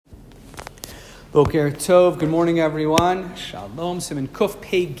Boker Tov, good morning everyone. Shalom, Siman Kuf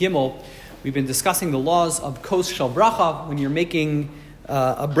Pei Gimel. We've been discussing the laws of Kos Shel Bracha when you're making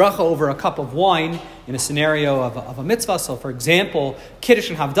a bracha over a cup of wine in a scenario of a mitzvah. So for example,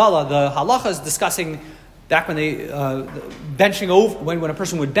 Kiddush and Havdalah, the halacha is discussing back when they benching over, when a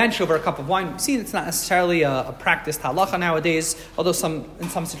person would bench over a cup of wine. We've seen it's not necessarily a practiced halacha nowadays, although in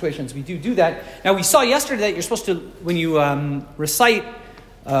some situations we do that. Now we saw yesterday that you're supposed to, when you recite,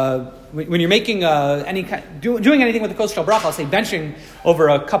 when you're making doing anything with the Kos Shel Bracha, let's say benching over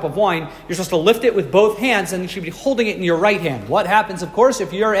a cup of wine, you're supposed to lift it with both hands and you should be holding it in your right hand. What happens, of course,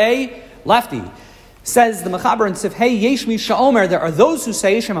 if you're a lefty? Says the Mechaber in Sifhei Yesh Mi Sha'omer, there are those who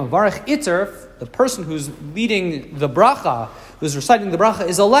say Shem Avarech Itzer, the person who's leading the bracha, who's reciting the bracha,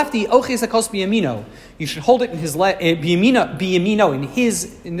 is a lefty. Oches Kos biyamino. You should hold it in his biyamino.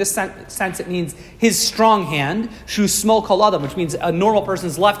 In this sense, it means his strong hand. Shu smol kol adam, which means a normal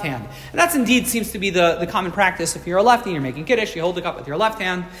person's left hand. And that's indeed seems to be the common practice. If you're a lefty and you're making kiddush, you hold the cup with your left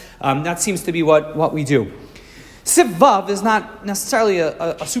hand. That seems to be what we do. Siv Vav is not necessarily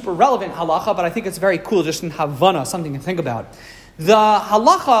a super relevant halacha, but I think it's very cool, just in Havana, something to think about. The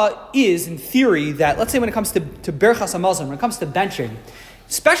halacha is, in theory, that, let's say when it comes to Berchas HaMazon, when it comes to benching,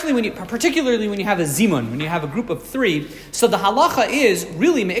 especially particularly when you have a zimun, when you have a group of three, so the halacha is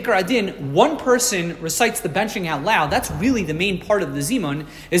really, me'ikar adin, one person recites the benching out loud. That's really the main part of the zimun,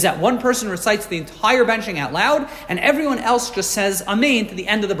 is that one person recites the entire benching out loud, and everyone else just says amen to the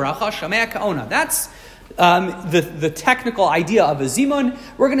end of the bracha, shamea ka'ona. That's the technical idea of a zimun.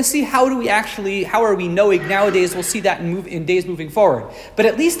 We're going to see how are we knowing nowadays. We'll see that in days moving forward. But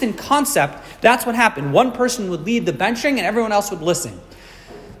at least in concept, that's what happened. One person would lead the benching and everyone else would listen.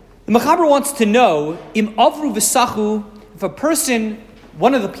 The Mechaber wants to know, im avru v'sachu, if a person,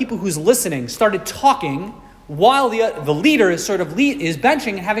 one of the people who's listening, started talking while the leader is is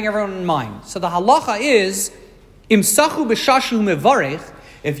benching and having everyone in mind. So the halacha is, im sachu b'shashu mevarech,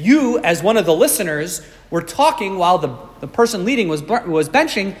 if you, as one of the listeners, were talking while the person leading was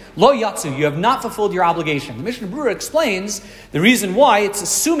benching, lo yatsu, you have not fulfilled your obligation. The Mishnah Berurah explains the reason why. It's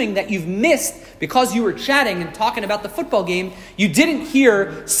assuming that you've missed, because you were chatting and talking about the football game, you didn't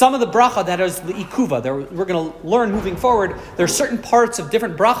hear some of the bracha that is the ikuva. We're going to learn moving forward, there are certain parts of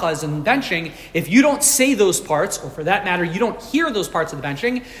different brachas in benching. If you don't say those parts, or for that matter, you don't hear those parts of the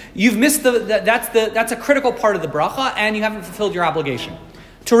benching, you've missed that's a critical part of the bracha, and you haven't fulfilled your obligation.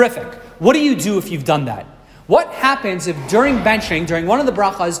 Terrific. What do you do if you've done that? What happens if during benching, during one of the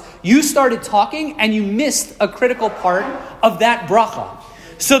brachas, you started talking and you missed a critical part of that bracha?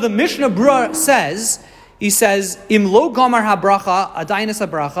 So the Mishnah Berurah says, Im lo gamar ha-bracha, adainas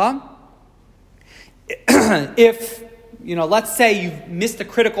ha-bracha. If, let's say you've missed a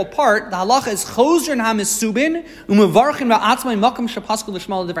critical part, the halacha is chozern ha-misubin u'mevarchin va'atzmai makam shapasku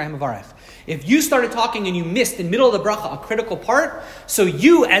l'shmal l'divrei ha-mevarech. If you started talking and you missed in the middle of the bracha a critical part, so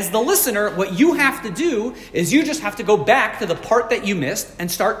you, as the listener, what you have to do is you just have to go back to the part that you missed and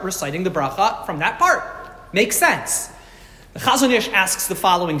start reciting the bracha from that part. Makes sense. The Chazon Ish asks the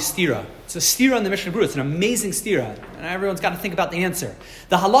following stira. It's a stira in the Mishnah Berurah. It's an amazing stira, and everyone's got to think about the answer.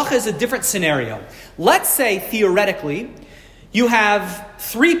 The halacha is a different scenario. Let's say, theoretically, you have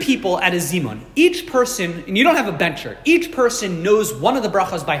three people at a zimun. Each person, and you don't have a bencher, each person knows one of the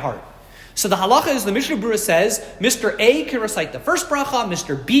brachas by heart. So the halacha is, the Mishnah Berurah says, Mr. A can recite the first bracha,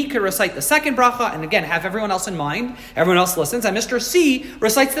 Mr. B can recite the second bracha, and again, have everyone else in mind, everyone else listens, and Mr. C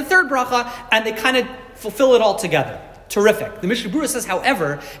recites the third bracha, and they kind of fulfill it all together. Terrific. The Mishnah Berurah says,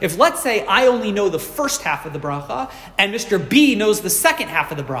 however, if let's say I only know the first half of the bracha, and Mr. B knows the second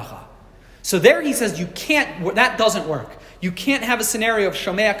half of the bracha, so there he says that doesn't work. You can't have a scenario of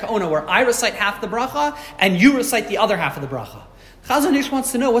Shomea Ka'ona where I recite half the bracha, and you recite the other half of the bracha. Chazon Ish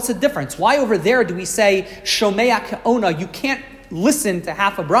wants to know, what's the difference? Why over there do we say Shomea Ka'ona, you can't listen to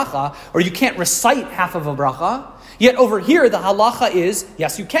half a bracha, or you can't recite half of a bracha? Yet over here, the halacha is,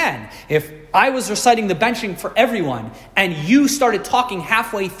 yes, you can. If I was reciting the benching for everyone, and you started talking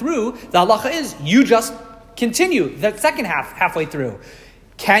halfway through, the halacha is, you just continue that second halfway through.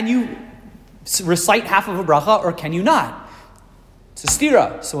 Can you recite half of a bracha, or can you not? It's a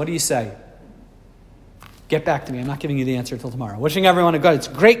stira. So what do you say? Get back to me. I'm not giving you the answer until tomorrow. Wishing everyone a good. It's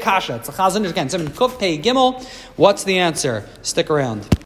great kasha. It's a Chazon Ish again. Siman Kuf Pei Gimel. What's the answer? Stick around.